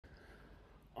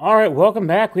All right, welcome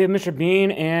back. We have Mr. Bean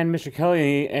and Mr.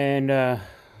 Kelly, and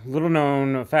little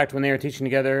known fact, when they were teaching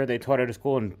together, they taught at a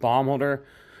school in Baumholder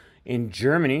in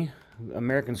Germany,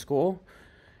 American school,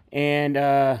 and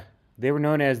they were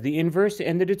known as the inverse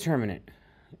and the determinant.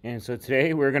 And so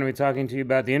today we're going to be talking to you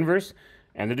about the inverse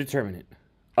and the determinant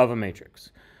of a matrix.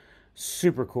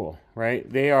 Super cool, right?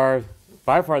 They are,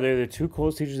 by far, they're the two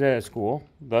coolest teachers at a school,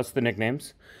 thus the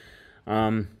nicknames.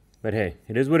 But hey,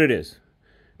 it is what it is.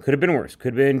 Could have been worse.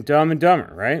 Could have been Dumb and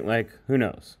Dumber, right? Like, who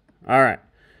knows? All right,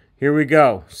 here we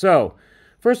go. So,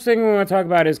 first thing we want to talk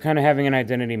about is kind of having an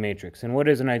identity matrix. And what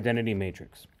is an identity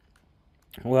matrix?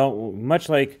 Well, much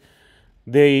like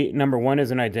the number one is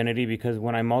an identity, because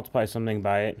when I multiply something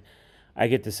by it, I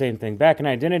get the same thing back. An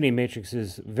identity matrix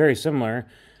is very similar,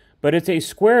 but it's a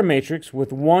square matrix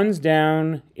with ones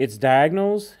down its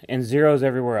diagonals and zeros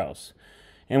everywhere else.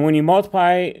 And when you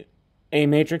multiply a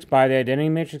matrix by the identity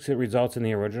matrix, it results in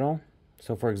the original.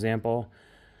 So for example,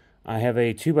 I have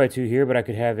a 2 by 2 here, but I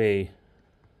could have a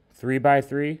 3 by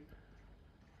 3,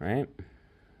 right?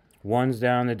 Ones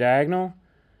down the diagonal,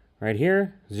 right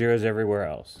here, zeros everywhere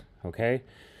else, okay?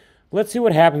 Let's see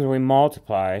what happens when we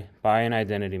multiply by an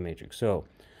identity matrix. So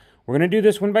we're going to do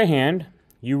this one by hand.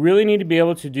 You really need to be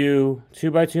able to do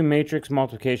 2 by 2 matrix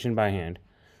multiplication by hand.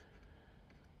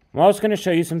 I'm also going to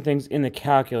show you some things in the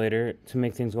calculator to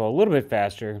make things go a little bit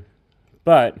faster,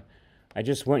 but I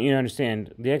just want you to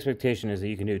understand the expectation is that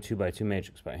you can do a 2 by 2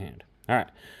 matrix by hand. All right,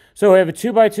 so I have a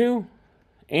 2 by 2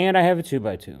 and I have a 2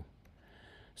 by 2.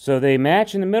 So they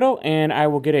match in the middle and I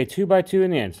will get a 2 by 2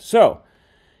 in the end. So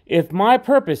if my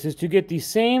purpose is to get the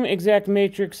same exact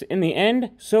matrix in the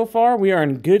end, so far we are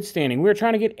in good standing. We're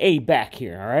trying to get A back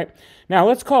here, all right? Now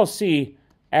let's call C,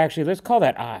 actually let's call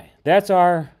that I. That's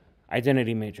our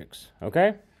identity matrix,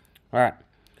 okay? All right,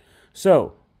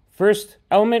 so first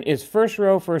element is first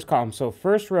row, first column. So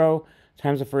first row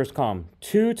times the first column.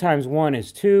 2 times 1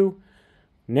 is 2.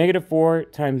 Negative 4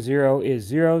 times 0 is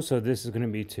 0, so this is going to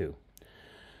be 2.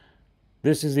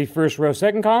 This is the first row,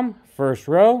 second column. First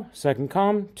row, second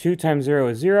column. 2 times 0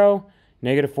 is 0.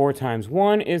 Negative 4 times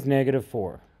 1 is negative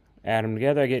 4. Add them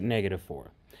together, I get negative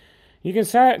 4. You can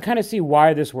kind of see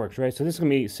why this works, right? So this is going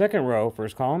to be second row,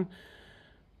 first column.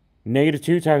 Negative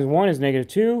 2 times 1 is negative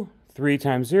 2. 3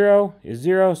 times 0 is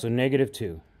 0, so negative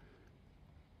 2.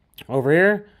 Over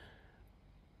here,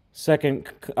 second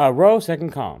row,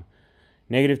 second column.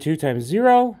 Negative 2 times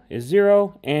 0 is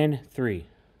 0 and 3.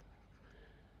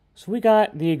 So we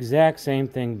got the exact same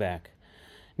thing back.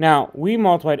 Now, we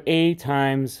multiplied A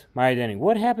times my identity.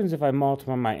 What happens if I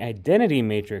multiply my identity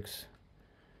matrix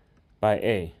by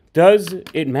A? Does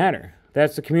it matter?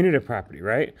 That's the commutative property,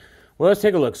 right? Well, let's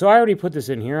take a look. So I already put this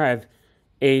in here. I have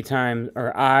A times,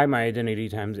 or I, my identity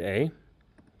times A.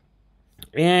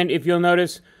 And if you'll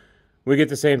notice, we get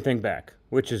the same thing back,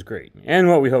 which is great. And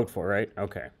what we hoped for, right?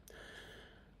 Okay.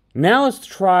 Now let's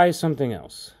try something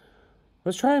else.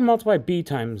 Let's try and multiply B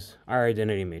times our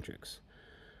identity matrix.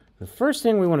 The first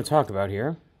thing we want to talk about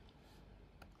here,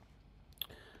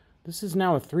 this is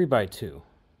now a 3 by 2.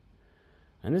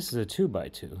 And this is a 2 by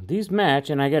 2. These match,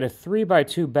 and I get a 3 by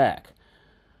 2 back.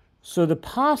 So the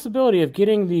possibility of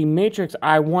getting the matrix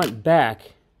I want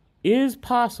back is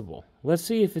possible. Let's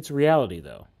see if it's reality,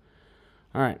 though.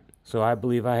 All right, so I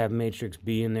believe I have matrix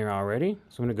B in there already.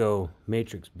 So I'm going to go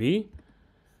matrix B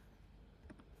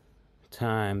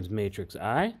times matrix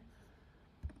I.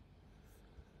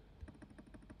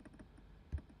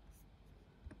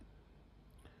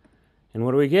 And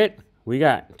what do we get? We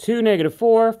got 2, negative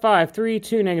 4, 5, 3,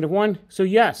 2, negative 1. So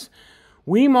yes,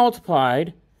 we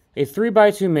multiplied a 3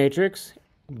 by 2 matrix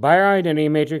by our identity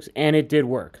matrix, and it did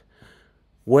work.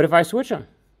 What if I switch them?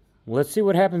 Let's see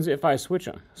what happens if I switch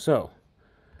them. So,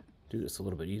 do this a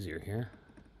little bit easier here.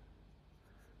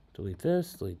 Delete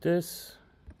this,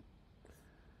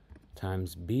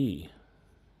 times B.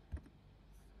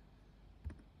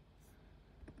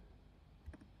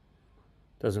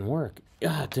 Doesn't work.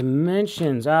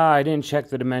 Dimensions. I didn't check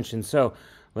the dimensions. So,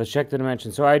 let's check the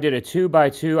dimensions. So, I did a 2 by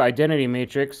 2 identity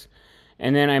matrix,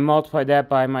 and then I multiplied that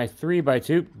by my 3 by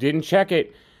 2. Didn't check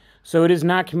it. So it is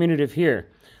not commutative here.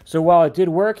 So while it did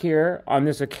work here on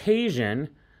this occasion,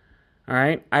 all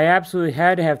right, I absolutely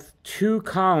had to have 2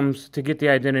 columns to get the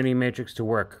identity matrix to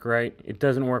work, right? It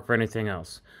doesn't work for anything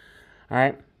else. All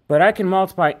right, but I can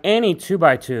multiply any 2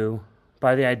 by 2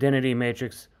 by the identity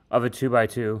matrix of a 2 by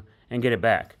 2 and get it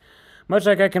back. Much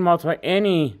like I can multiply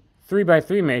any 3 by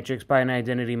 3 matrix by an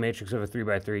identity matrix of a 3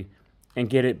 by 3 and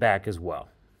get it back as well.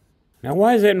 Now,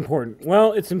 why is that important?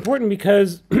 Well, it's important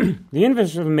because the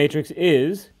inverse of a matrix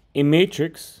is a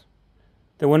matrix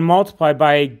that when multiplied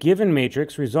by a given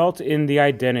matrix results in the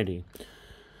identity.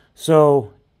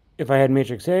 So if I had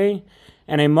matrix A,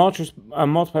 and I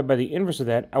multiplied by the inverse of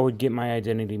that, I would get my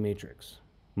identity matrix.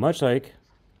 Much like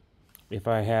if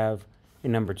I have a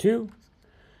number 2,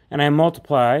 and I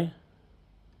multiply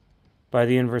by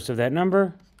the inverse of that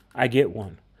number, I get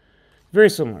 1. Very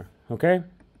similar, okay?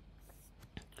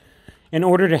 In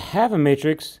order to have a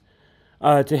matrix,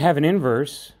 to have an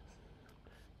inverse,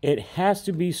 it has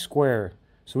to be square.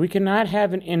 So we cannot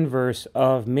have an inverse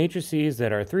of matrices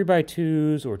that are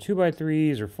 3x2s or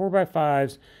 2x3s or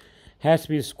 4x5s. It has to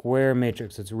be a square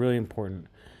matrix. That's really important.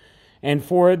 And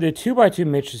for the 2x2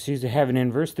 matrices to have an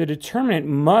inverse, the determinant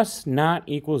must not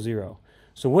equal 0.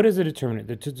 So what is the determinant?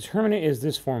 The determinant is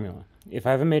this formula. If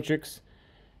I have a matrix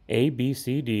A, B,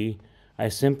 C, D, I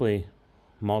simply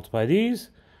multiply these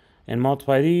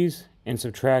and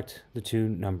subtract the two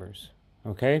numbers.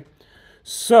 Okay?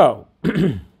 So,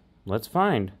 let's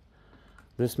find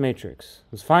this matrix.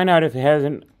 Let's find out if it has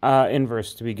an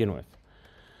inverse to begin with.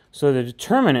 So the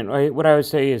determinant, right, what I would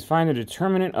say is find the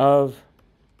determinant of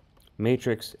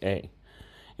matrix A.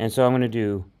 And so I'm going to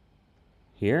do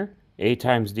here, A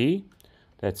times D,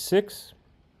 that's 6,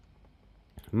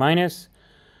 minus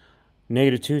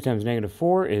negative 2 times negative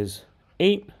 4 is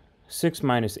 8. 6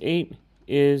 minus 8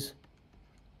 is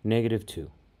negative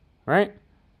 2, right?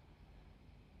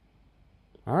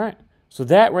 All right, so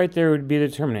that right there would be the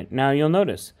determinant. Now you'll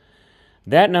notice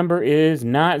that number is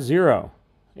not 0,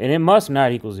 and it must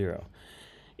not equal 0.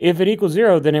 If it equals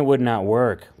 0, then it would not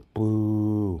work.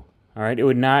 Boo. All right, it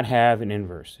would not have an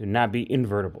inverse. It would not be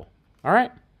invertible. All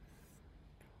right?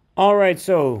 All right,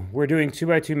 so we're doing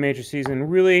 2x2 matrices,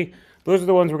 and really, those are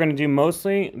the ones we're going to do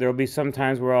mostly. There will be some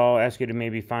times where I'll ask you to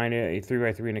maybe find a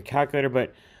 3x3 in a calculator,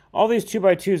 but all these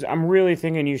 2x2s, I'm really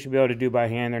thinking you should be able to do by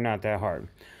hand. They're not that hard.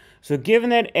 So given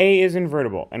that A is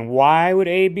invertible, and why would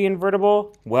A be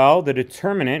invertible? Well, the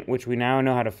determinant, which we now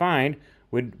know how to find,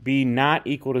 would be not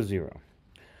equal to 0.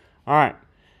 All right,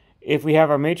 if we have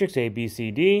our matrix A, B,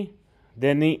 C, D,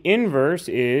 then the inverse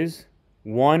is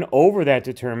 1 over that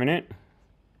determinant,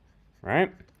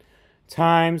 right,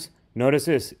 times, notice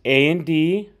this, A and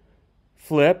D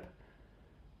flip,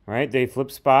 right, they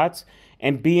flip spots,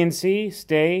 and B and C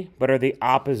stay, but are the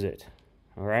opposite,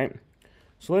 all right?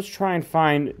 So let's try and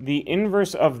find the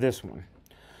inverse of this one.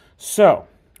 So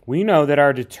we know that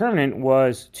our determinant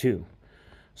was 2.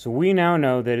 So we now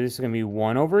know that it's going to be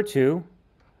 1 over 2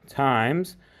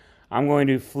 times, I'm going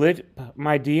to flip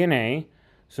my D and A.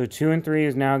 So 2 and 3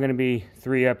 is now going to be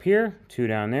 3 up here, 2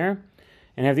 down there.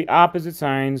 And have the opposite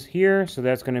signs here. So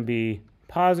that's going to be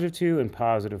positive 2 and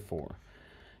positive 4.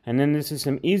 And then this is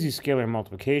some easy scalar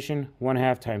multiplication.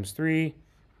 1/2 times 3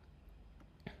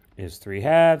 is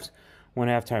 3/2.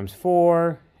 1/2 times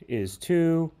 4 is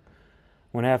 2.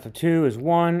 1/2 of 2 is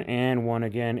 1, and 1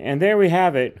 again. And there we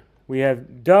have it. We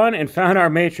have done and found our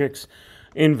matrix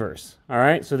inverse. All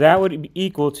right, so that would be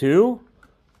equal to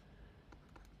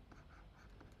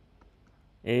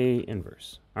A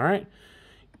inverse. All right.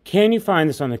 Can you find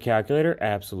this on the calculator?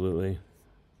 Absolutely.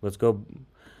 Let's go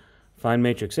find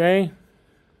matrix A.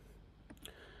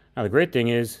 Now the great thing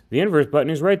is the inverse button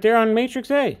is right there on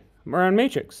matrix A, or on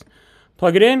matrix.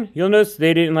 Plug it in. You'll notice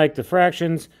they didn't like the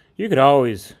fractions. You could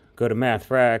always go to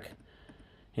MathFrac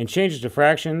and change it to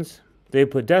fractions. They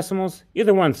put decimals.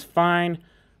 Either one's fine.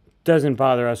 Doesn't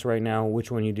bother us right now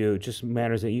which one you do. It just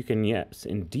matters that you can, yes,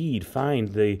 indeed find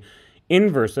the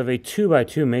inverse of a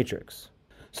 2x2 matrix.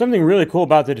 Something really cool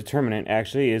about the determinant,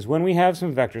 actually, is when we have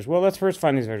some vectors. Well, let's first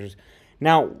find these vectors.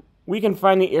 Now, we can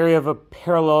find the area of a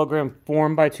parallelogram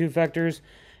formed by two vectors.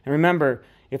 And remember,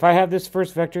 if I have this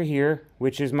first vector here,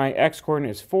 which is my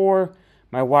x-coordinate is 4,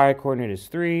 my y-coordinate is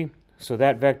 3, so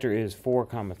that vector is 4,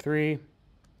 3.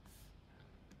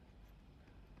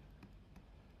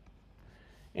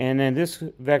 And then this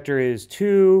vector is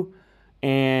 2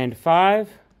 and 5.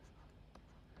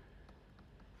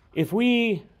 If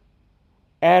we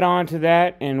add on to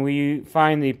that and we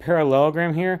find the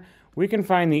parallelogram here, we can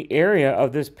find the area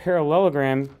of this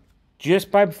parallelogram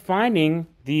just by finding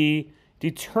the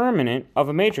determinant of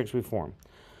a matrix we form.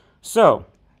 So,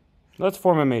 let's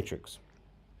form a matrix.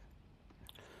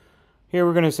 Here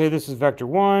we're going to say this is vector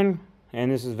 1 and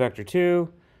this is vector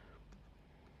 2.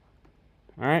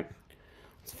 All right.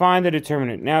 Let's find the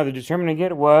determinant. Now the determinant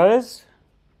again was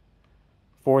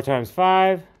 4 times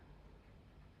 5.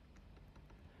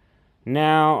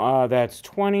 Now that's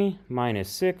 20 minus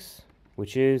 6,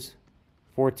 which is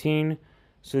 14.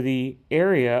 So the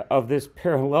area of this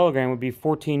parallelogram would be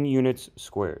 14 units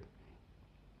squared.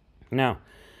 Now,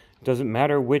 it doesn't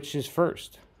matter which is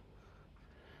first.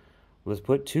 Let's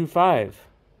put 2, 5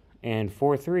 and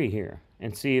 4, 3 here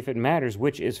and see if it matters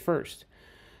which is first.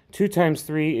 2 times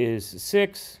 3 is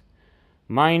 6,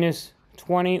 minus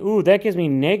 20. Ooh, that gives me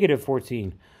negative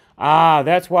 14. Ah,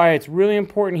 that's why it's really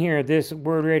important here, this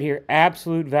word right here,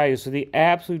 absolute value. So the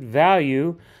absolute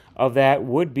value of that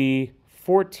would be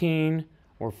 14,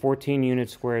 or 14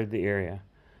 units squared the area.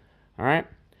 All right?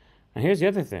 Now here's the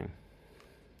other thing.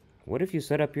 What if you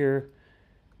set up your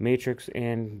matrix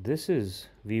and this is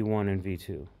V1 and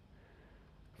V2?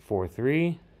 4,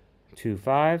 3, 2,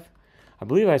 5. I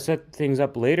believe I set things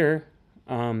up later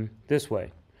this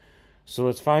way. So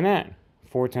let's find that.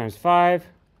 4 times 5,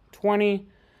 20,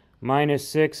 minus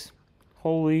 6.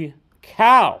 Holy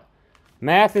cow!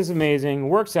 Math is amazing.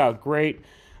 Works out great.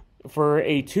 For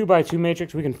a 2 by 2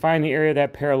 matrix, we can find the area of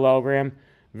that parallelogram.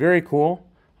 Very cool.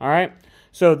 All right.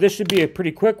 So this should be a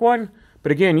pretty quick one.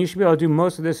 But again, you should be able to do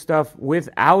most of this stuff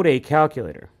without a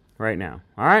calculator right now.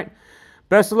 All right.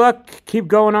 Best of luck. Keep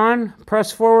going on.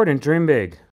 Press forward and dream big.